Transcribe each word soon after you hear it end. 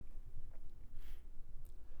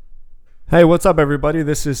Hey, what's up, everybody?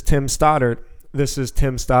 This is Tim Stoddard. This is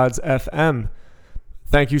Tim Stodds FM.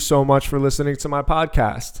 Thank you so much for listening to my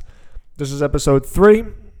podcast. This is episode 3.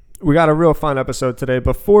 We got a real fun episode today.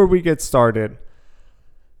 Before we get started,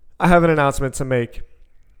 I have an announcement to make.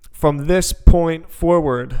 From this point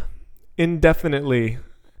forward, indefinitely,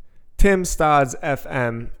 Tim Stodds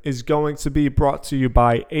FM is going to be brought to you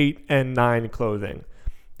by 8 and 9 Clothing.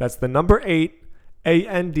 That's the number 8,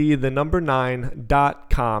 AND, the number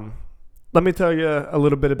 9.com. Let me tell you a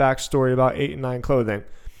little bit of backstory about 8 and 9 Clothing.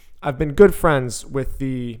 I've been good friends with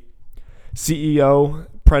the CEO,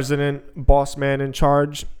 president, boss man in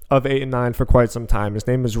charge of 8 and 9 for quite some time. His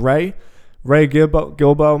name is Ray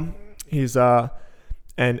Gilbo. He's an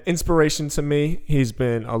inspiration to me. He's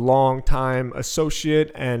been a long time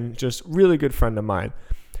associate and just really good friend of mine.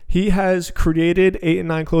 He has created 8 and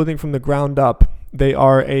 9 Clothing from the ground up. They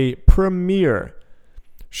are a premier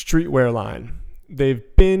streetwear line. They've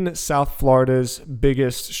been South Florida's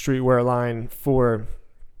biggest streetwear line for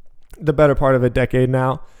the better part of a decade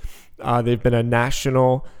now. They've been a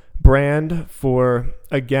national brand for,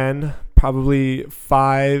 again, probably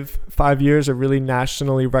five years, a really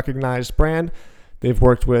nationally recognized brand. They've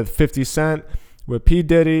worked with 50 Cent, with P.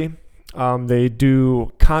 Diddy. They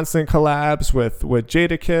do constant collabs with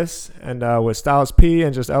Jadakiss and with Styles P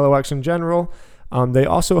and just LOX in general. They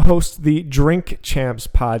also host the Drink Champs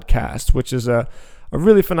podcast, which is a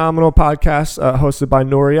really phenomenal podcast hosted by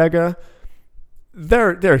Noriega.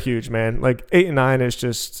 They're huge, man. Like 8 and 9 is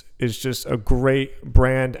just a great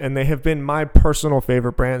brand, and they have been my personal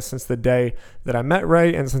favorite brand since the day that I met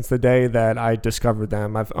Ray and since the day that I discovered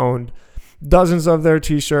them. I've owned dozens of their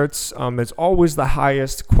t-shirts. It's always the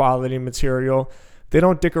highest quality material. They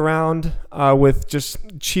don't dick around with just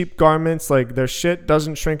cheap garments. Like, their shit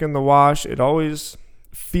doesn't shrink in the wash. It always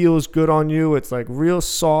feels good on you. It's like real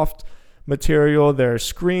soft material. Their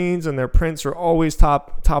screens and their prints are always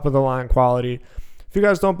top of the line quality. If you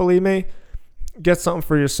guys don't believe me, get something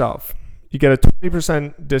for yourself. You get a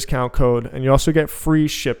 20% discount code, and you also get free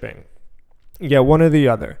shipping. You get one or the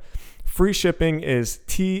other. Free shipping is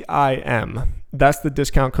TIM. That's the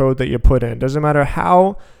discount code that you put in. Doesn't matter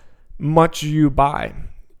how much you buy.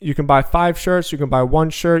 You can buy 5 shirts, you can buy 1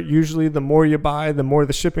 shirt. Usually the more you buy, the more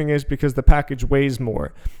the shipping is because the package weighs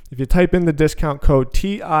more. If you type in the discount code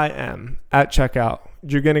TIM at checkout,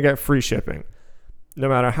 you're going to get free shipping no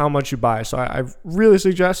matter how much you buy. So I really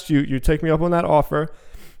suggest you take me up on that offer.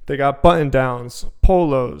 They got button downs,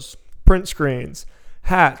 polos, print screens,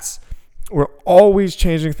 hats. We're always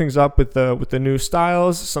changing things up with the new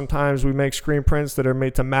styles. Sometimes we make screen prints that are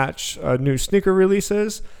made to match new sneaker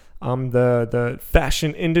releases. The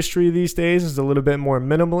fashion industry these days is a little bit more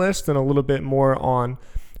minimalist and a little bit more on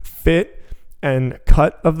fit and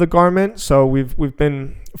cut of the garment. So we've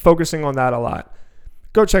been focusing on that a lot.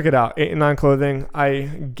 Go check it out, 8 and 9 Clothing. I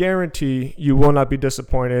guarantee you will not be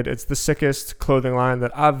disappointed. It's the sickest clothing line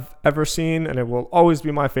that I've ever seen, and it will always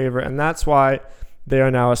be my favorite. And that's why they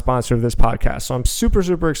are now a sponsor of this podcast. So I'm super,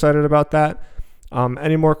 super excited about that.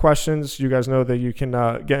 Any more questions, you guys know that you can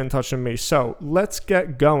get in touch with me. So let's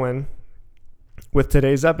get going with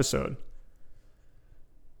today's episode.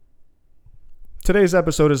 Today's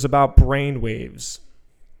episode is about brainwaves.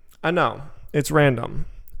 I know, it's random,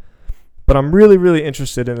 but I'm really, really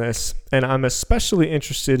interested in this, and I'm especially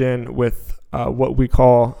interested in with what we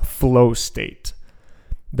call flow state,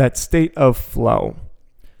 that state of flow.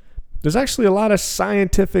 There's actually a lot of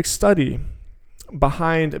scientific study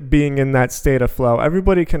behind being in that state of flow.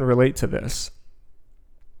 Everybody can relate to this.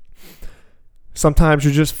 Sometimes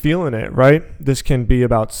you're just feeling it, right? This can be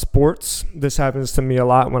about sports. This happens to me a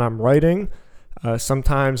lot when I'm writing.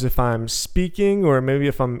 Sometimes if I'm speaking, or maybe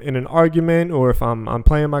if I'm in an argument, or if I'm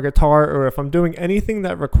playing my guitar, or if I'm doing anything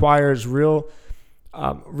that requires real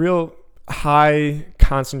high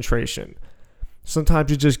concentration. Sometimes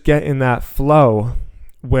you just get in that flow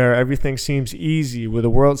where everything seems easy, where the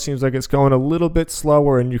world seems like it's going a little bit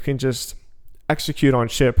slower, and you can just execute on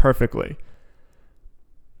shit perfectly.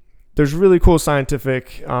 There's really cool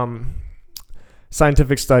scientific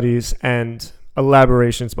studies and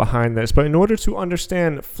elaborations behind this. But in order to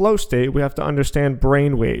understand flow state, we have to understand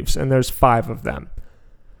brain waves, and there's 5 of them.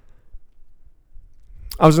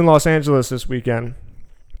 I was in Los Angeles this weekend.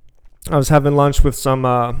 I was having lunch with some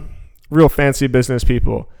real fancy business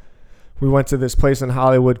people. We went to this place in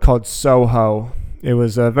Hollywood called Soho. It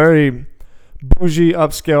was a very bougie,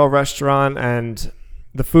 upscale restaurant, and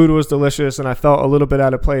the food was delicious, and I felt a little bit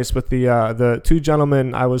out of place. But the 2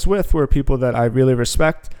 gentlemen I was with were people that I really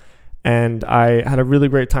respect, and I had a really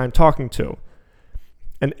great time talking to.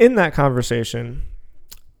 And in that conversation,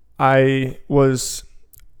 I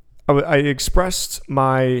expressed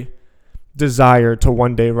my desire to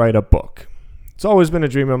one day write a book. It's always been a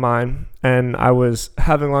dream of mine, and I was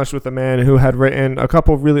having lunch with a man who had written a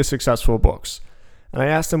couple of really successful books. And I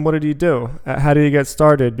asked him, what did he do? How did he get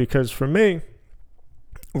started? Because for me,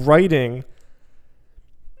 writing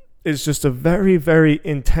is just a very, very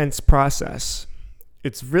intense process.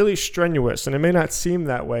 It's really strenuous, and it may not seem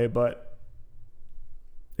that way, but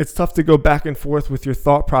it's tough to go back and forth with your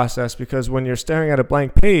thought process, because when you're staring at a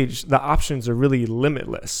blank page, the options are really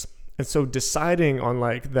limitless. And so deciding on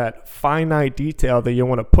like that finite detail that you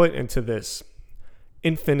want to put into this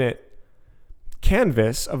infinite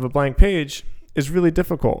canvas of a blank page is really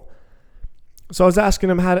difficult. So I was asking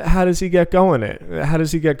him, how does he get going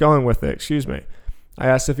with it? Excuse me. I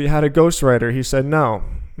asked if he had a ghostwriter. He said no.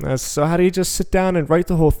 So how do you just sit down and write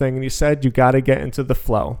the whole thing? And he said, you got to get into the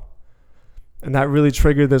flow. And that really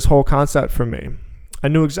triggered this whole concept for me. I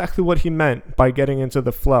knew exactly what he meant by getting into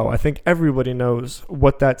the flow. I think everybody knows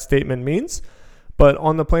what that statement means. But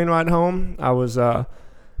on the plane ride home, I was on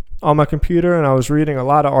my computer and I was reading a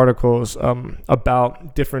lot of articles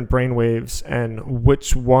about different brainwaves and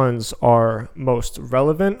which ones are most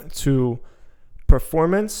relevant to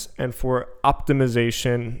performance and for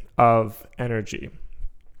optimization of energy.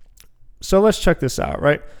 So let's check this out,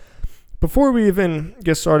 right? Before we even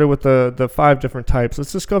get started with the 5 different types,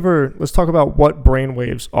 let's talk about what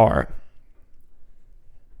brainwaves are.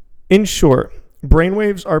 In short,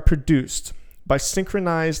 brainwaves are produced by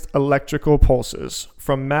synchronized electrical pulses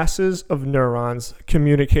from masses of neurons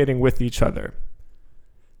communicating with each other.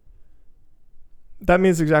 That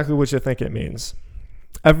means exactly what you think it means.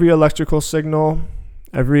 Every electrical signal,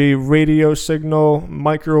 every radio signal,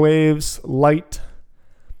 microwaves, light,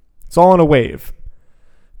 it's all in a wave.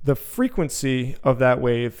 The frequency of that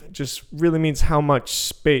wave just really means how much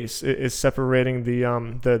space is separating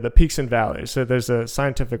the peaks and valleys. So there's a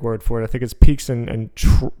scientific word for it. I think it's peaks and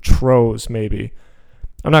trows, maybe.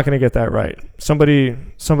 I'm not going to get that right. Somebody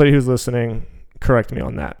who's listening, correct me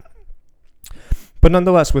on that. But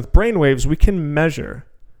nonetheless, with brainwaves, we can measure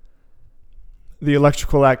the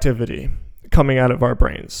electrical activity coming out of our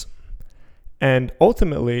brains. And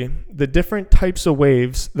ultimately, the different types of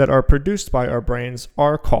waves that are produced by our brains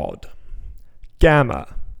are called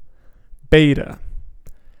gamma, beta,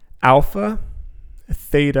 alpha,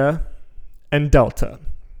 theta, and delta.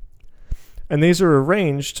 And these are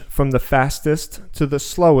arranged from the fastest to the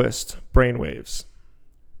slowest brain waves.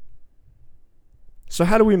 So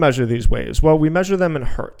how do we measure these waves? Well, we measure them in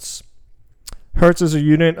hertz. Hertz is a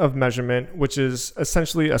unit of measurement, which is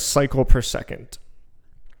essentially a cycle per second.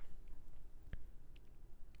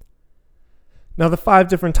 Now, the 5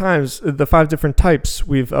 different types,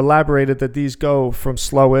 we've elaborated that these go from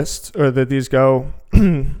slowest, or that these go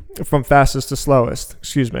from fastest to slowest,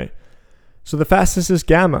 So the fastest is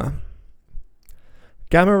gamma.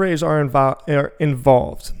 Gamma rays are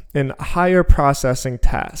involved in higher processing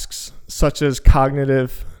tasks, such as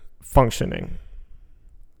cognitive functioning.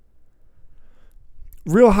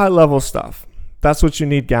 Real high level stuff. That's what you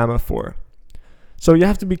need gamma for. So you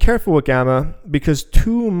have to be careful with gamma, because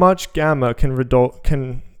too much gamma can result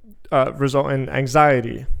in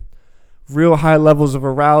anxiety, real high levels of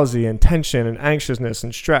arousal and tension and anxiousness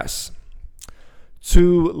and stress.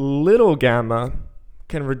 Too little gamma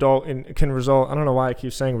can result in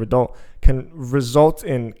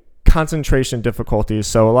concentration difficulties.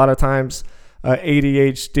 So a lot of times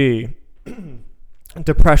ADHD,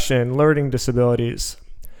 depression, learning disabilities.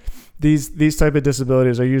 These type of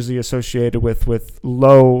disabilities are usually associated with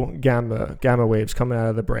low gamma waves coming out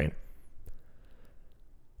of the brain.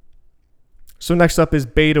 So next up is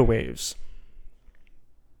beta waves.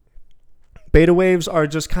 Beta waves are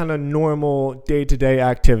just kind of normal day-to-day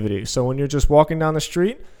activity. So when you're just walking down the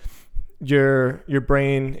street, your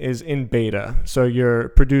brain is in beta. So you're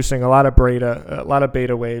producing a lot of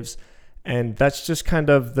beta waves, and that's just kind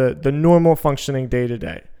of the normal functioning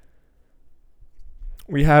day-to-day.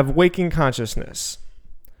 We have waking consciousness,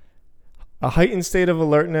 a heightened state of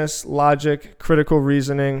alertness, logic, critical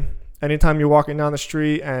reasoning. Anytime you're walking down the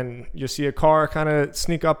street and you see a car kind of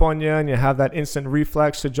sneak up on you and you have that instant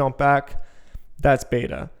reflex to jump back, that's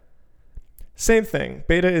beta. Same thing.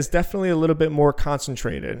 Beta is definitely a little bit more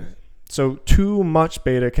concentrated. So too much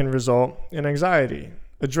beta can result in anxiety,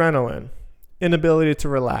 adrenaline, inability to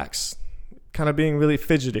relax, kind of being really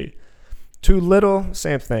fidgety. Too little,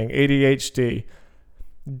 same thing, ADHD.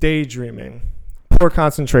 Daydreaming, poor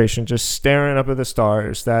concentration, just staring up at the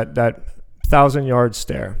stars, that 1,000-yard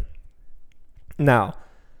stare. Now,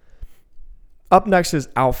 up next is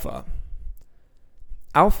alpha.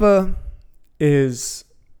 Alpha is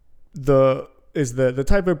the the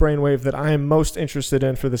type of brainwave that I am most interested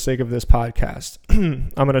in for the sake of this podcast. I'm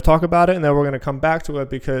going to talk about it, and then we're going to come back to it,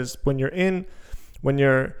 because when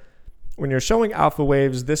you're showing alpha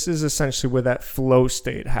waves, this is essentially where that flow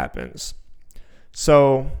state happens.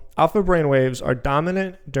 So alpha brainwaves are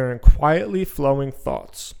dominant during quietly flowing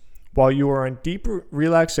thoughts, while you are in deep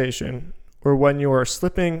relaxation, or when you are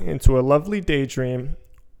slipping into a lovely daydream,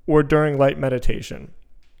 or during light meditation.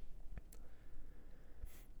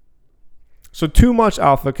 So too much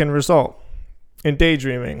alpha can result in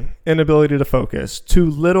daydreaming, inability to focus. Too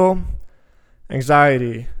little,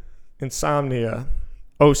 anxiety, insomnia,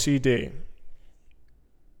 OCD.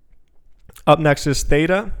 Up next is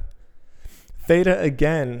theta. Theta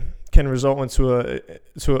again can result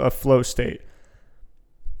into a flow state.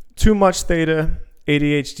 Too much theta,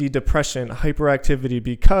 ADHD, depression, hyperactivity,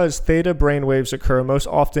 because theta brainwaves occur most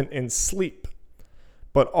often in sleep,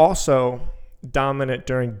 but also dominant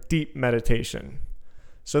during deep meditation.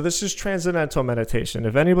 So this is transcendental meditation.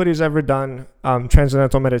 If anybody's ever done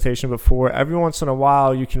transcendental meditation before, every once in a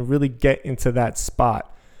while you can really get into that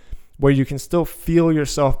spot where you can still feel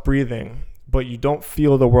yourself breathing, but you don't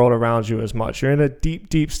feel the world around you as much. You're in a deep,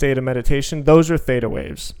 deep state of meditation. Those are theta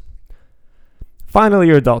waves. Finally,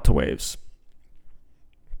 your delta waves.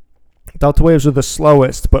 Delta waves are the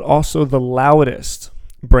slowest, but also the loudest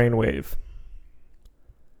brainwave.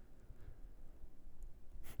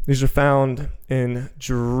 These are found in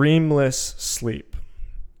dreamless sleep,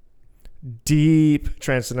 deep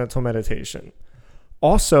transcendental meditation.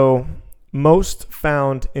 Also, most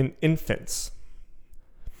found in infants.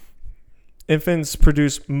 Infants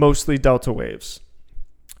produce mostly delta waves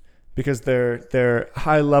because their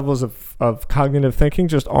high levels of cognitive thinking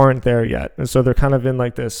just aren't there yet. And so they're kind of in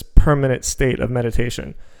like this permanent state of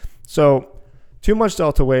meditation. So too much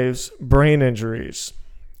delta waves, brain injuries,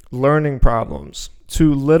 learning problems.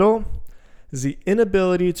 Too little is the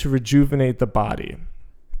inability to rejuvenate the body.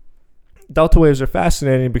 Delta waves are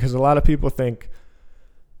fascinating because a lot of people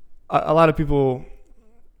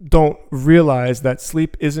don't realize that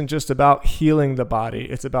sleep isn't just about healing the body,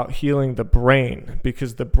 it's about healing the brain,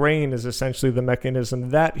 because the brain is essentially the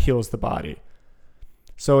mechanism that heals the body.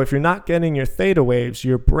 So if you're not getting your theta waves,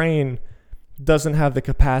 your brain doesn't have the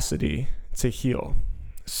capacity to heal.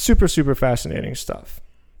 Super, super fascinating stuff.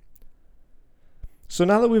 So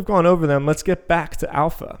now that we've gone over them, let's get back to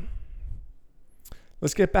alpha.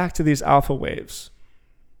 Let's get back to these alpha waves.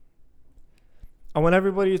 I want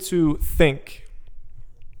everybody to think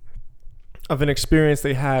of an experience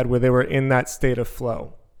they had where they were in that state of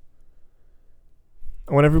flow.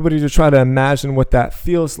 I want everybody to try to imagine what that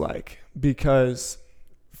feels like, because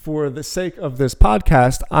for the sake of this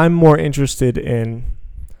podcast, I'm more interested in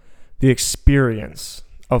the experience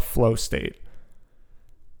of flow state.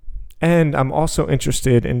 And I'm also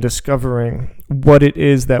interested in discovering what it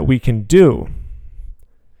is that we can do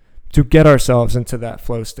to get ourselves into that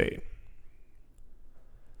flow state.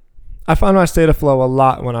 I find my state of flow a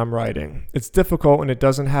lot when I'm writing. It's difficult and it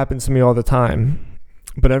doesn't happen to me all the time.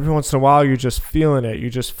 But every once in a while, you're just feeling it. You're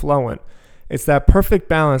just flowing. It's that perfect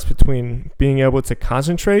balance between being able to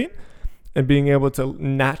concentrate and being able to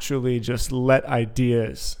naturally just let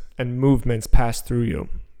ideas and movements pass through you.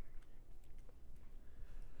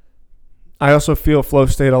 I also feel flow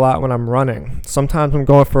state a lot when I'm running. Sometimes I'm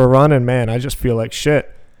going for a run and man, I just feel like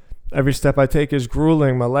shit. Every step I take is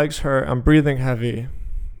grueling. My legs hurt. I'm breathing heavy.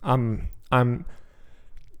 I'm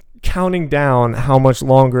counting down how much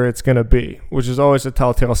longer it's going to be, which is always a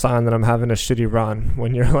telltale sign that I'm having a shitty run.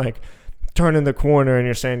 When you're like turning the corner and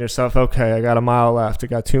you're saying to yourself, okay, I got a mile left. I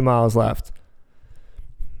got 2 miles left.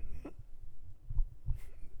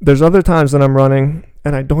 There's other times that I'm running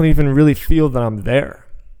and I don't even really feel that I'm there.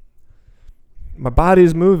 My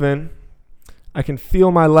body's moving. I can feel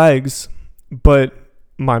my legs, but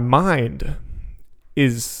my mind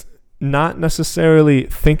is not necessarily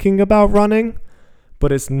thinking about running,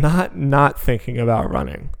 but it's not thinking about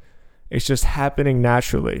running. It's just happening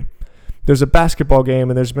naturally. There's a basketball game,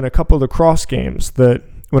 and there's been a couple of lacrosse games that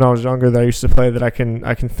when I was younger that I used to play that I can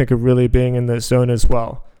think of really being in this zone as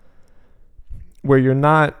well, where you're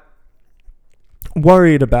not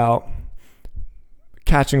worried about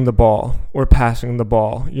catching the ball or passing the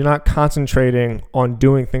ball. You're not concentrating on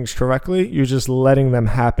doing things correctly. You're just letting them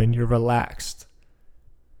happen. You're relaxed.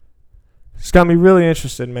 It's got me really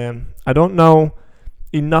interested, man. I don't know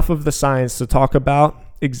enough of the science to talk about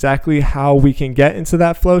exactly how we can get into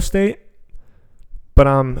that flow state, but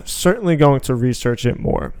I'm certainly going to research it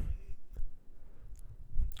more.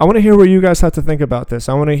 I want to hear what you guys have to think about this.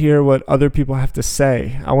 I want to hear what other people have to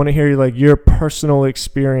say. I want to hear like your personal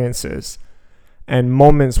experiences and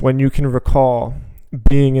moments when you can recall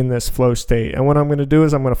being in this flow state. And what I'm going to do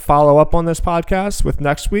is I'm going to follow up on this podcast with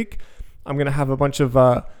next week. I'm going to have a bunch of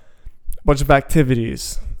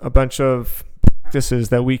activities, a bunch of practices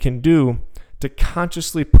that we can do to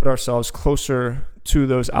consciously put ourselves closer to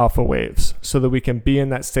those alpha waves so that we can be in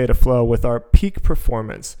that state of flow with our peak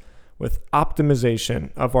performance, with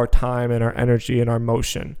optimization of our time and our energy and our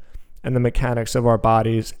motion and the mechanics of our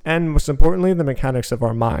bodies, and most importantly, the mechanics of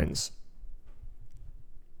our minds.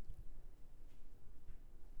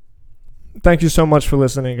 Thank you so much for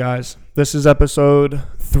listening, guys. This is episode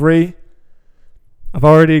 3. I've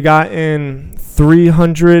already gotten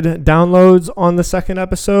 300 downloads on the second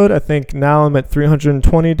episode. I think now I'm at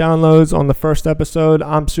 320 downloads on the first episode.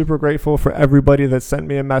 I'm super grateful for everybody that sent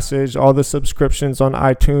me a message, all the subscriptions on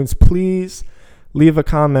iTunes. Please leave a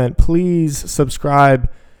comment. Please subscribe.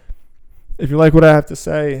 If you like what I have to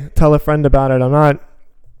say, tell a friend about it. I'm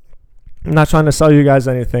not trying to sell you guys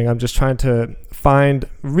anything. I'm just trying to find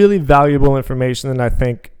really valuable information that I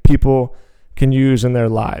think people can use in their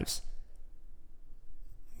lives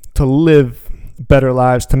to live better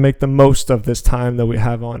lives, to make the most of this time that we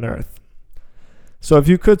have on earth. So if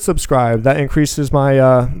you could subscribe, that increases my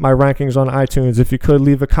rankings on iTunes. If you could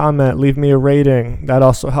leave a comment, leave me a rating, that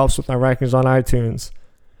also helps with my rankings on iTunes.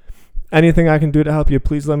 Anything I can do to help you,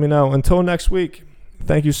 please let me know. Until next week,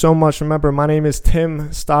 thank you so much. Remember, my name is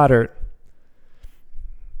Tim Stoddard.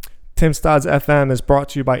 Tim Stodds FM is brought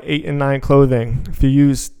to you by 8 and 9 Clothing. If you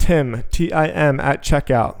use TIM, T-I-M, at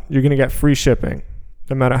checkout, you're going to get free shipping,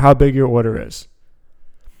 no matter how big your order is.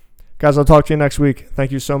 Guys, I'll talk to you next week.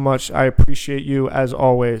 Thank you so much. I appreciate you as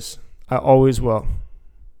always. I always will.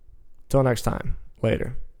 Till next time.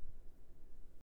 Later.